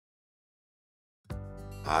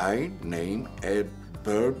I named it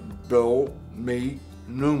Virgil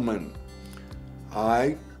Newman.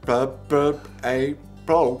 I a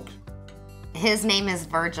bloke. His name is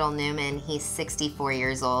Virgil Newman. He's 64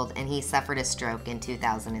 years old and he suffered a stroke in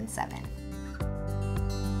 2007.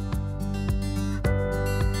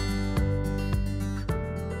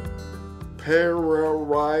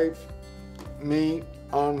 Paralyzed me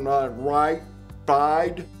on the right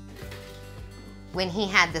side. When he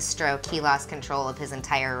had the stroke, he lost control of his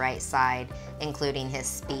entire right side, including his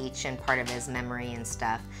speech and part of his memory and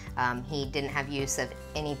stuff. He didn't have use of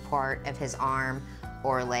any part of his arm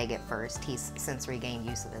or leg at first. He's since regained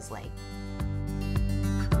use of his leg.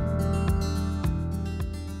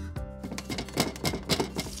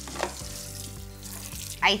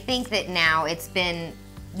 I think that now it's been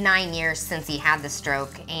 9 years since he had the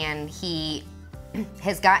stroke, and he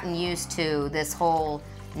has gotten used to this whole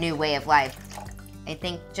new way of life. I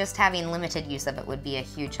think just having limited use of it would be a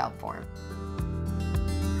huge help for him.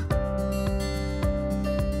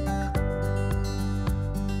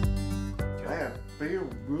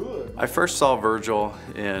 I first saw Virgil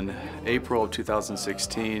in April of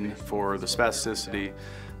 2016 for the spasticity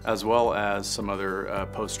as well as some other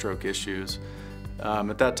post-stroke issues.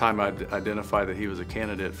 At that time, I'd identified that he was a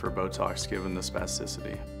candidate for botox given the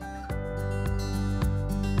spasticity.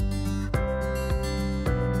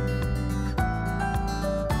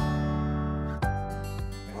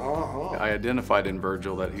 I identified in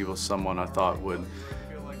Virgil that he was someone I thought would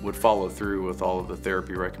follow through with all of the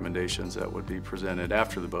therapy recommendations that would be presented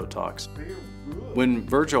after the Botox. When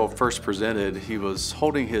Virgil first presented, he was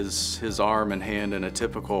holding his arm and hand in a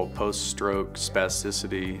typical post-stroke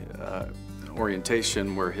spasticity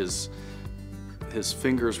orientation where his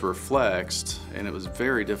fingers were flexed, and it was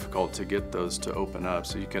very difficult to get those to open up.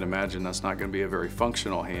 So you can imagine that's not going to be a very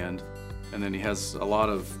functional hand. And then he has a lot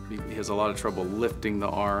of trouble lifting the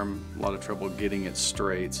arm, a lot of trouble getting it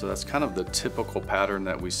straight. So that's kind of the typical pattern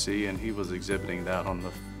that we see, and he was exhibiting that on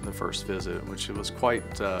the first visit, which was quite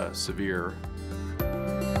severe.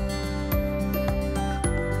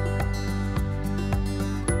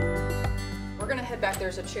 We're gonna head back.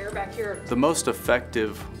 There's a chair back here. The most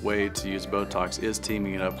effective way to use Botox is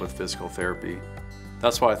teaming it up with physical therapy.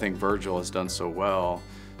 That's why I think Virgil has done so well.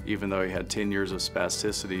 Even though he had 10 years of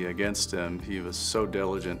spasticity against him, he was so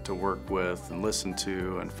diligent to work with and listen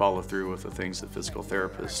to and follow through with the things that physical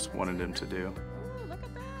therapists wanted him to do. Ooh, look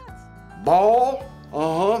at that. Ball,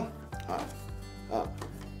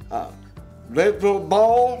 little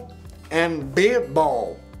ball and big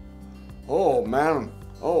ball. Oh man,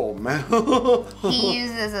 oh man. He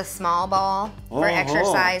uses a small ball for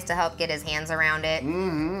exercise to help get his hands around it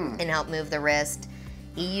and help move the wrist.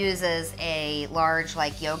 He uses a large,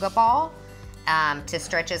 like, yoga ball to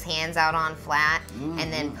stretch his hands out on flat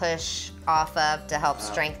and then push off of to help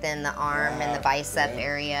strengthen the arm and the bicep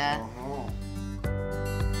area.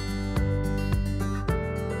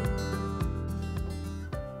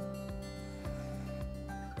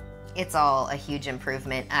 It's all a huge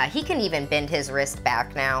improvement. He can even bend his wrist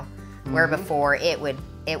back now, where before it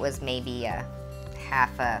was maybe a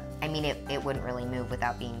half a, I mean, it wouldn't really move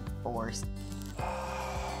without being forced.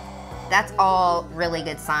 That's all really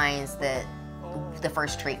good signs that the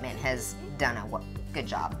first treatment has done a good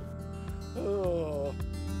job.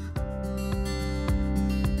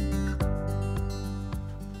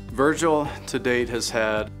 Virgil, to date, has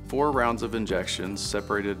had 4 rounds of injections,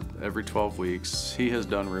 separated every 12 weeks. He has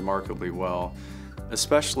done remarkably well.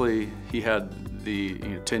 Especially, he had the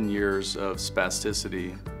 10 years of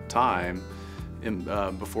spasticity time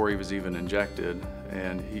before he was even injected,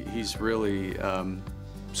 and he's really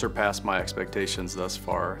surpassed my expectations thus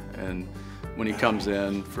far. And when he comes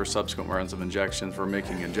in for subsequent rounds of injections, we're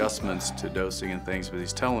making adjustments to dosing and things, but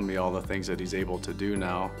he's telling me all the things that he's able to do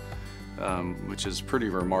now, which is pretty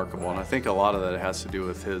remarkable. And I think a lot of that has to do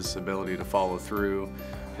with his ability to follow through,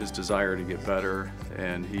 his desire to get better,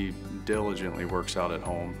 and he diligently works out at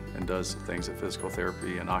home and does the things that physical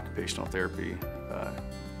therapy and occupational therapy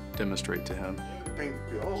demonstrate to him.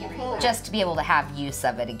 Just to be able to have use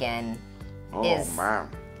of it again is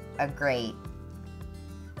a great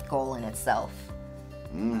goal in itself.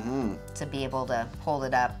 To be able to hold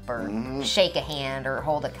it up or shake a hand or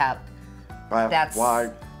hold a cup. That's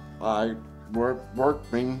why I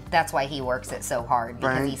working. That's why he works it so hard,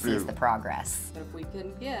 because he sees the progress. But if we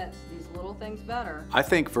can get these little things better. I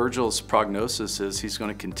think Virgil's prognosis is he's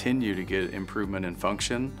going to continue to get improvement in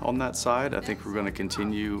function on that side. I think we're going to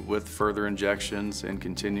continue with further injections and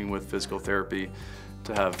continuing with physical therapy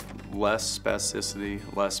to have less spasticity,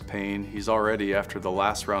 less pain. He's already, after the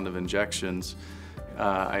last round of injections,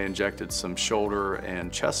 I injected some shoulder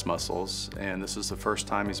and chest muscles, and this is the first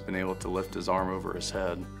time he's been able to lift his arm over his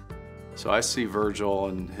head. So I see Virgil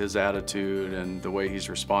and his attitude and the way he's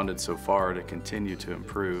responded so far to continue to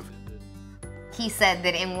improve. He said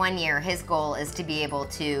that in 1 year, his goal is to be able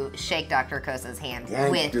to shake Dr. Kosa's hand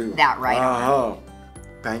Thank you. with that right arm.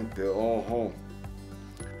 Thank you.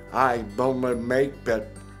 I don't make that.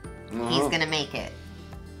 He's gonna make it.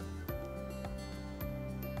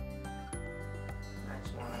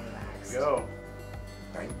 Go.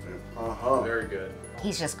 Thank you. Very good.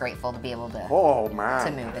 He's just grateful to be able to, Oh man.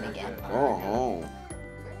 to move it again. Oh.